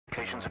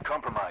Locations are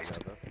compromised.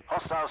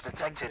 Hostiles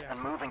detected and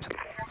moving to the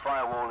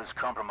firewall is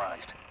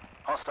compromised.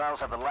 Hostiles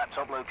have the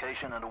laptop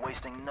location and are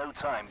wasting no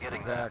time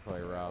getting there.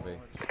 Exactly, Robbie.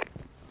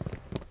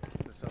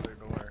 This other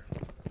door.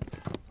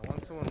 I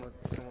want someone with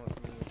me.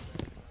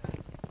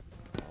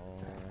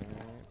 Alright.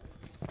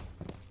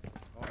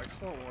 Oh, I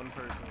just want one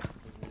person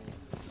with me.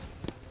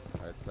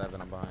 Alright,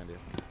 7, I'm behind you.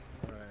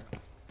 Alright.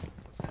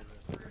 Let's do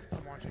this.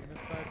 I'm watching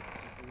this side.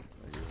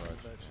 Just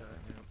leave that shot,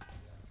 yeah.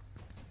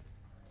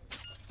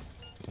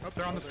 Oh,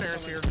 they're on the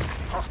stairs here.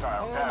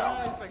 Hostile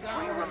down. Nice, I got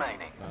 3 one.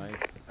 remaining.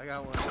 Nice. I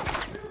got one.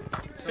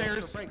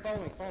 Stairs. So Frank,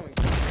 follow me, follow me.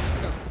 Let's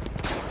go.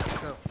 Let's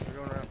go. We're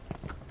going around.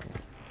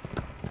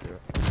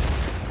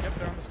 Yep,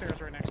 they're on the stairs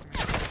right next to me.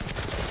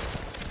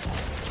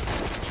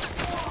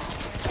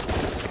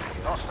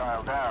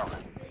 Hostile down.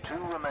 2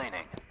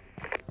 remaining.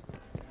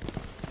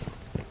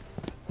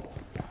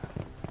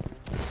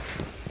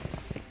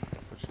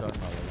 What you talking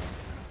about,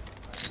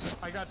 Leon?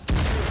 I got 2 of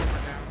them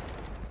right now.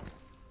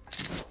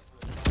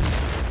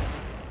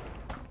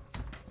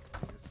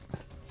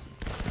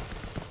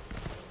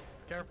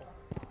 Careful.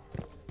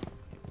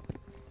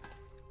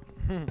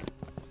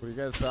 What are you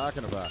guys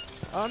talking about?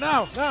 Oh,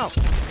 no! No!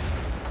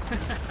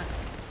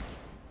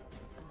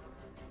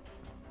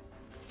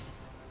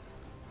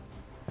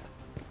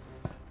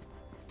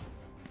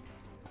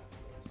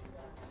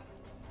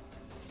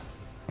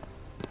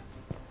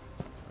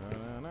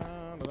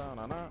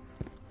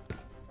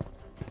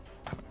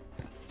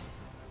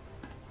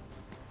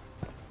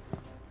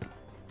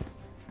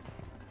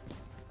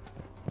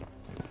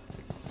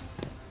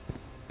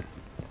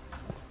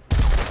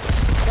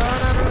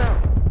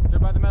 They're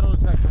by the metal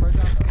detector, right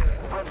downstairs.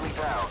 Friendly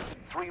down.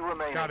 3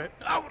 remaining. Got it.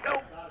 Oh,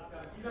 no!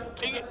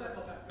 Dang it!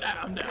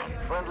 Down, down.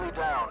 Friendly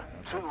down.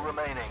 2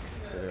 remaining.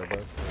 Video,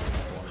 bud.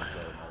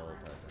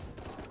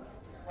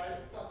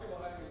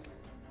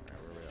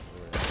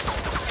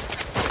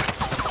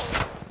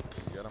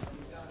 You got him?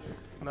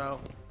 No.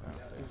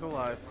 He's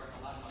alive.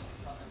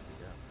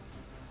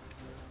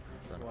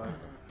 He's alive.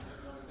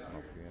 I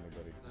don't see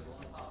anybody.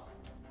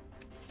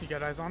 You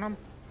got eyes on him?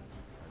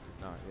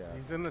 Not yet.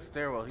 He's in the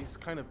stairwell. He's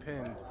kind of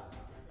pinned.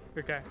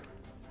 Okay.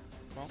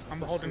 Well, I'm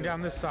holding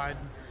down this side,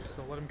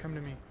 so let him come to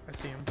me. I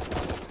see him.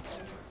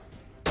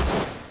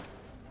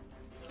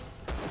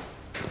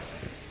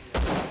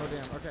 Oh,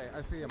 damn. Okay,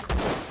 I see him.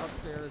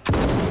 Upstairs,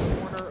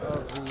 corner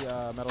of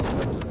the metal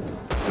detector.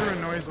 Through a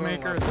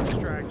noisemaker as a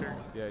distractor.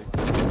 Yeah, he's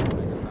down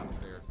the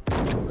stairs.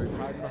 So he's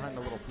hiding behind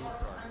the little food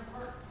cart.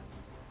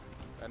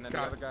 And then the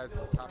other guy's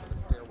at the top of the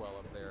stairwell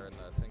up there in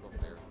the single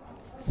stairs.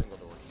 Single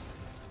door.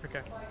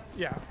 Okay.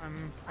 Yeah,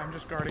 I'm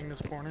just guarding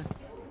this corner.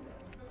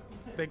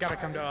 They gotta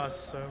come to us,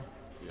 so.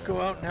 Yeah.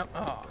 Go out now.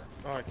 Oh.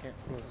 Oh, I can't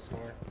close this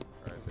door.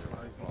 Alright, so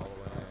he's all the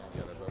way.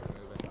 Yeah, they're both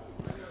moving.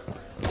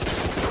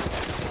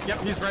 Yep,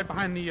 he's right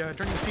behind the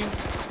drink machine.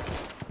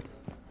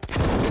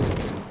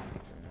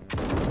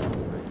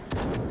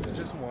 Is it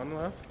just one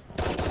left?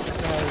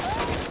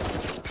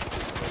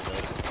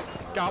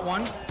 Got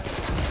one.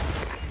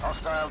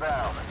 Hostile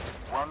down.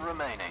 1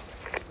 remaining.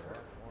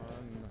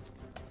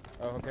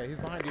 Oh, okay, he's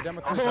behind you.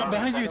 Demo Oh,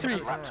 behind you, 3.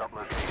 Laptop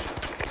location.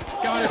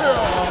 Got it.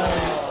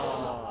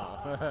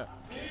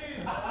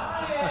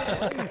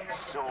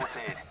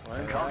 Sorted.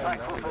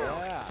 Contract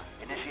fulfilled.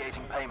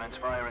 Initiating payments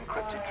via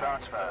encrypted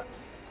transfer.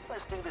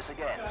 Let's do this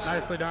again.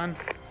 Nicely done.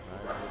 Nicely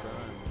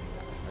done.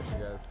 Alright,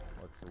 you guys.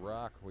 Let's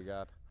rock.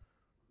 Let's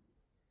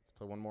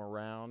play one more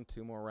round,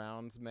 2 more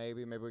rounds,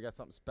 maybe. Maybe we got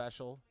something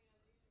special.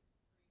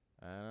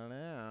 I don't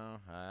know.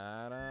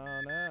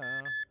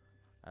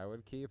 I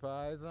would keep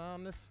eyes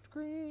on the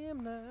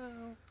screen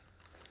now.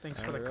 Thanks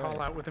for the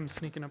call out with him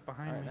sneaking up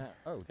behind me.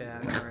 Oh,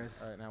 yeah, no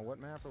worries. Alright, now what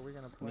map are we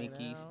gonna play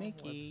now?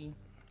 Sneaky.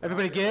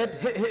 Everybody good?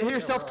 Hit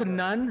yourself to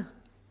none.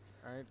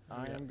 Alright,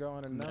 I am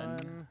going to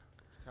none.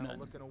 Kind of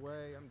looking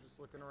away. I'm just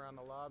looking around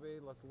the lobby.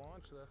 Let's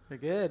launch this. You're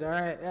good. All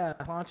right, yeah,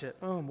 launch it.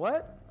 Boom.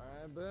 What?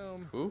 Alright,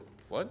 boom. Who?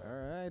 What?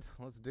 Alright,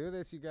 let's do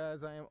this, you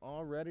guys. I am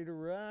all ready to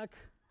rock.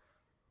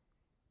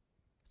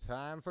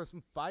 Time for some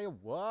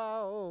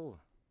Firewall.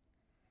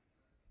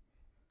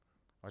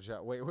 Watch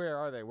out. Wait, where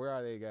are they? Where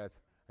are they, you guys?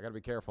 I gotta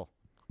be careful.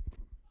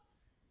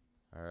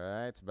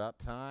 Alright, it's about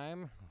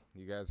time.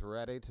 You guys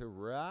ready to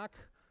rock?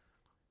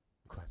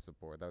 Quest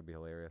support, that would be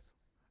hilarious.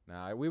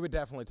 Now, we would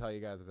definitely tell you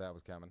guys if that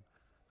was coming.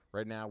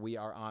 Right now, we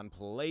are on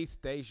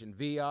PlayStation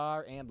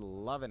VR and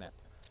loving it.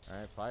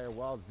 Alright,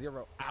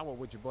 FirewallZero Hour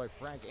with your boy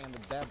Frank and the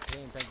dev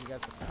team. Thank you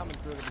guys for coming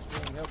through to the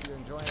stream. Hope you're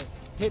enjoying it.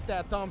 Hit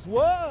that thumbs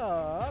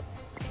up,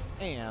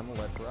 and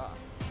let's rock.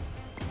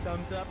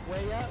 Thumbs up,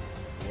 way up.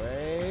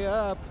 Way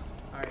up.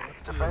 All right,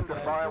 let's Defend the do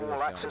this, firewall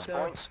guys. access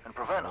points and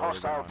prevent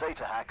hostile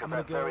data hack of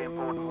that very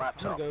important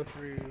laptop. I'm gonna go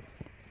through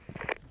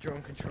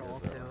drone control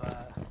to.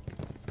 Alright,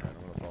 I'm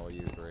gonna follow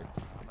you, 3.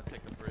 I'm gonna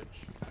take the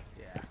bridge.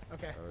 Yeah.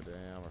 Okay. Oh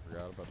damn, I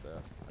forgot about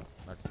that.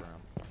 Next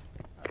round.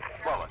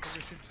 Bollocks.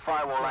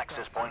 Firewall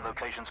access point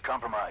locations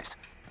compromised.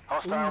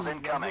 Hostiles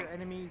incoming.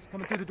 Enemies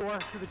coming through the door,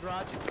 through the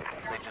garage.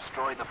 They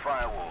destroyed the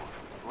firewall.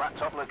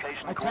 Laptop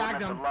location I tagged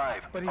coordinates him, are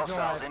live. but he's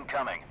Hostiles alive.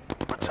 incoming.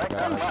 Protect Got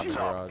that him in the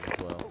laptop. garage as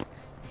well.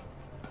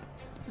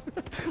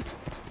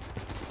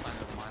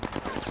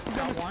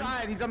 the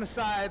side. He's on the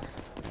side.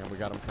 And we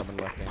got him coming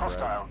left and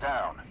Hostile right.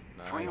 down.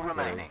 Nice, 3 Terry.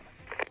 remaining.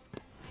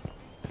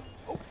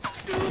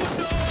 Dude, no!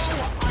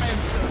 I am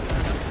so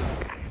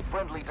dead.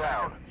 Friendly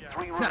down.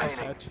 3 Nice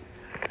remaining. touch.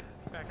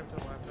 Back up to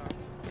the laptop.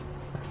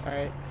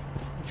 Alright.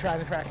 I'm trying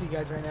to track you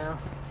guys right now.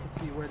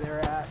 Let's see where they're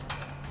at.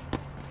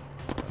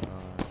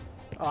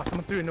 Oh,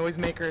 someone threw a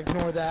noisemaker.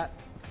 Ignore that.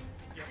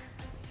 Yep.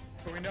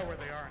 But we know where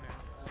they are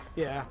now.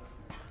 Yeah.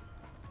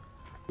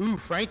 Ooh,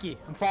 Frankie.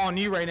 I'm following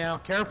you right now.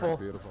 Careful.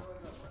 Beautiful.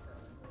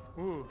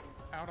 Ooh,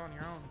 out on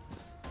your own.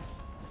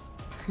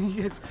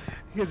 you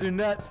guys are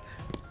nuts.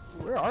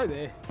 Where are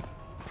they?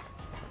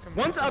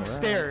 One's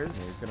upstairs.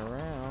 Sneaking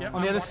around. Yep.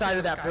 On the I'm other side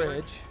of watching that skyward.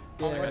 bridge.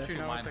 I'll Yeah. let you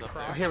know if Mine's they up Oh,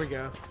 crash. here we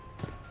go.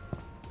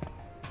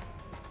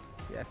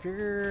 Yeah, I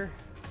figure.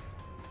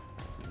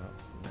 Do not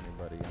see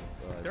anybody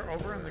inside. They're this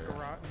over in the area.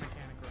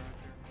 mechanic garage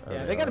here. Oh,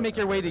 Yeah, they got to are? make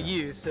their way to Okay.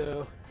 you,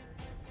 so.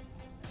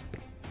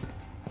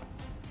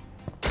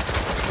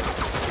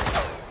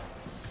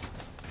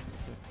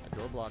 I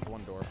door blocked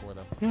one door for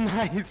them.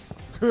 Nice.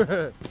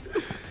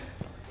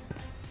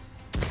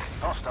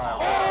 Hostile.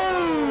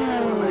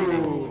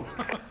 Oh!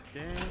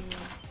 Dang.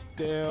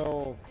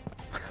 Damn.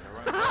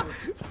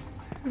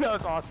 That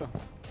was awesome.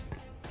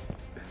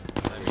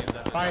 That means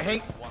that Alright,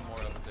 there's hang- one more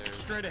upstairs.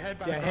 Straight ahead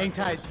by Yeah, the hang garage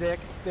tight, doors. Zick.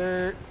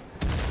 They're.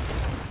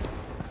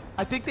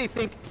 I think they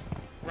think.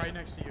 Right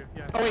next to you.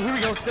 Yeah. Oh wait, here we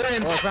go. They're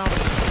in. Oh, I found him.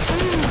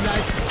 Ooh,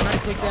 nice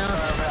takedown.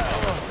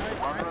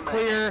 One That's remaining.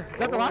 clear. Is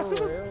that the last of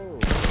them?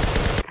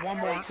 Ew. One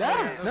more.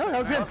 Yeah, no, that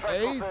was it. Contract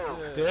Ace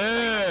fulfilled. it. Dude.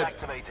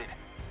 Activated.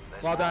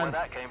 There's Well more where done.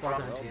 that came Well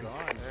from. done, Well team.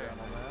 done,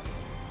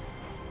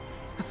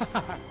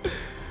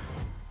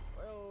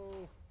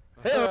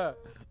 gentlemen.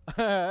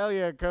 Hell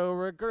yeah,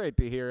 Cobra. Great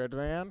to hear it,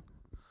 man.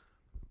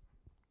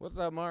 What's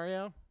up,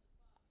 Mario?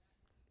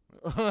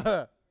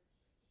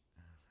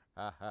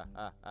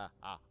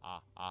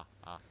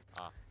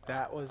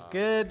 That was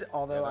good,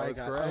 although Yeah, that I was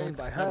got great. owned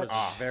by That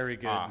Hutch. Very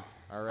good. All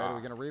right, are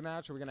we going to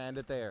rematch or are we going to end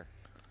it there?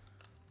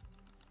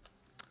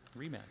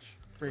 Rematch.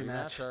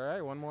 Rematch. All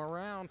right, one more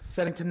round.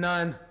 Setting to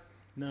none.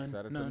 None.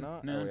 Set it none, to none.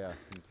 none. Oh, yeah.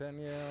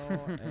 Continue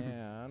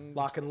and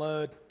Lock and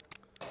load.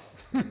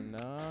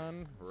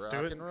 none. do Rock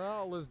it. and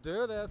roll. Let's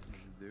do this.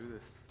 Do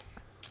this.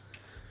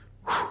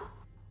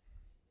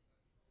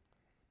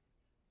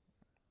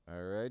 All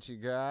right, you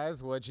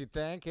guys, what you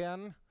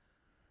thinking?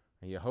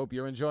 You hope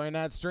you're enjoying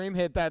that stream.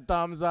 Hit that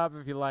thumbs up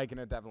if you're liking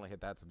it. Definitely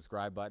hit that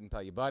subscribe button.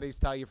 Tell your buddies,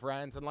 tell your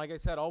friends. And like I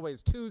said,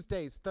 always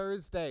Tuesdays,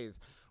 Thursdays,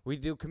 we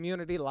do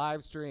community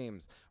live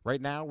streams. Right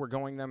now, we're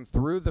going them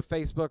through the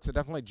Facebook, so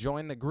definitely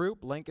join the group.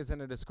 Link is in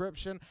the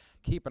description.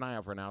 Keep an eye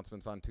out for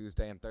announcements on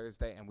Tuesday and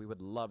Thursday, and we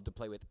would love to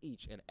play with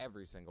each and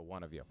every single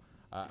one of you.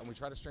 And we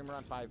try to stream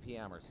around 5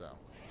 p.m. or so.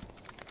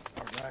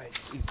 All right.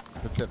 East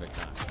Pacific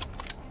time.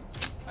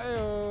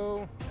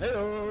 Hey-o.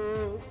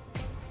 Hey-oh.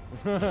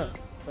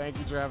 Thank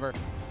you, Trevor.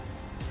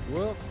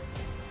 Whoop.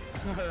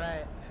 All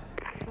right.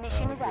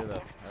 Mission Let's is do active.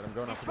 this. All right, I'm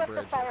going up to the Disrupt the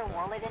bridge this time.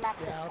 firewall at an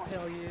access Yeah, I'll point.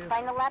 tell you.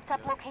 Find the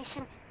laptop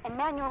location and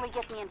manually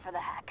get me in for the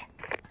hack.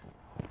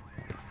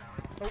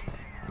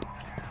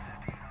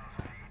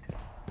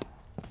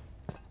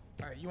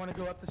 All right, you want to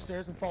go up the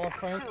stairs and follow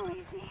Frank? Too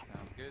easy.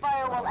 Sounds good.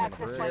 Firewall on the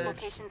access point bridge.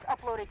 locations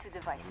uploaded to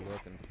devices.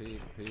 Look and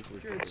peek. We see Good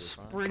what we find.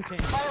 sprinting.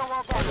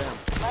 Firewall down.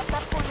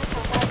 Laptop pointed to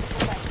all the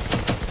devices.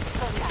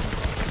 Go now.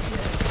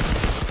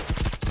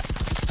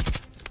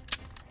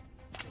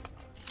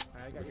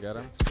 All right, I got We your got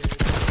him. six,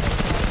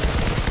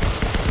 dude.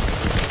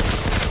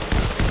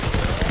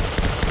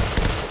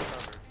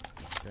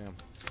 Damn.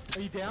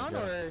 Are you down,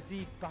 Okay. or is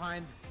he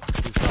behind?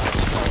 He's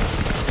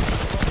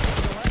fine.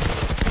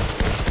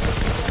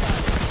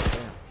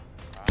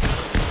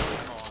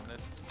 Ammo on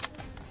this.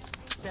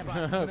 Stand by.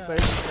 Damn. I'm gonna-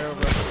 Thanks,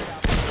 Cobra.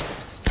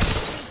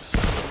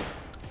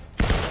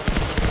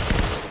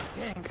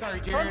 Dang, sorry,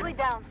 Totally Jared.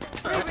 down.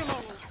 3 remaining.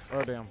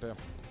 Oh, damn.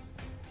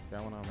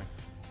 Got one on me.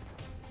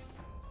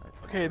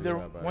 Okay, Where they're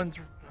you at, buddy? one's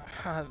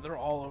they're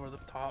all over the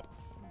top.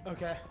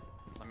 Okay.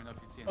 Let me know if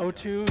you see any.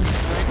 O2 is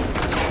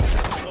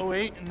right.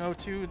 08 and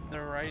O2,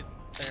 they're right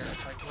there,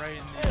 like right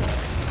in the.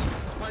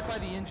 It's right by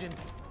the engine.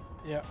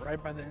 Yeah,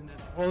 right by the end.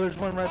 Well, there's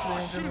one right by the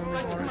Shoot, engine and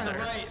right there's to one my right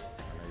there. right.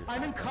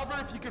 I'm in cover.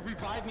 If you could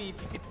revive me,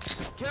 if you could.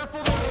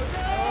 Careful.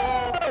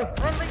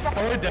 Friendly down.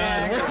 We're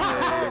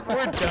done.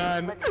 We're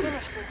done. Let's finish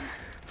this.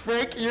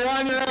 Frank, you're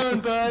on your own,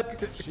 bud.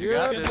 Shoot.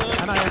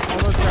 And I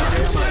almost got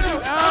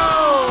him.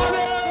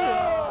 Oh!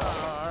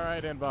 All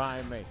right, in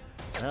behind me.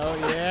 Hell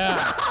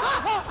yeah.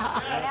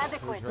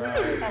 Inadequate.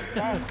 Right. At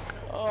best.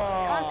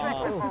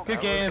 Contract revoked.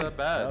 Good game. Not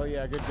bad. Oh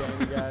yeah, good game,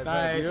 you guys.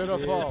 Nice,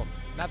 Beautiful.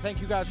 Now,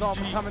 thank you guys all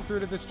for coming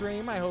through to the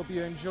stream. I hope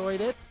you enjoyed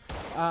it.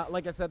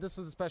 Like I said, this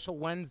was a special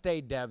Wednesday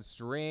dev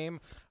stream.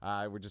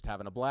 We're just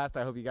having a blast.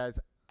 I hope you guys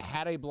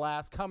had a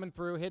blast coming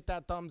through. Hit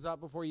that thumbs up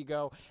before you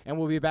go. And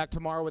we'll be back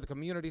tomorrow with a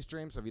community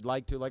stream. So if you'd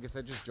like to, like I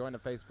said, just join the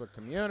Facebook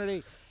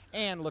community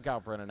and look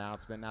out for an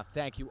announcement. Now,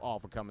 thank you all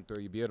for coming through.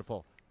 You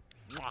beautiful.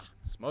 Mwah.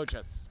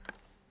 Smooches.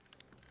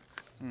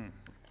 All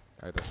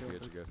right, that should be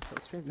it, you guys.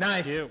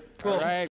 Nice. Cool. All right.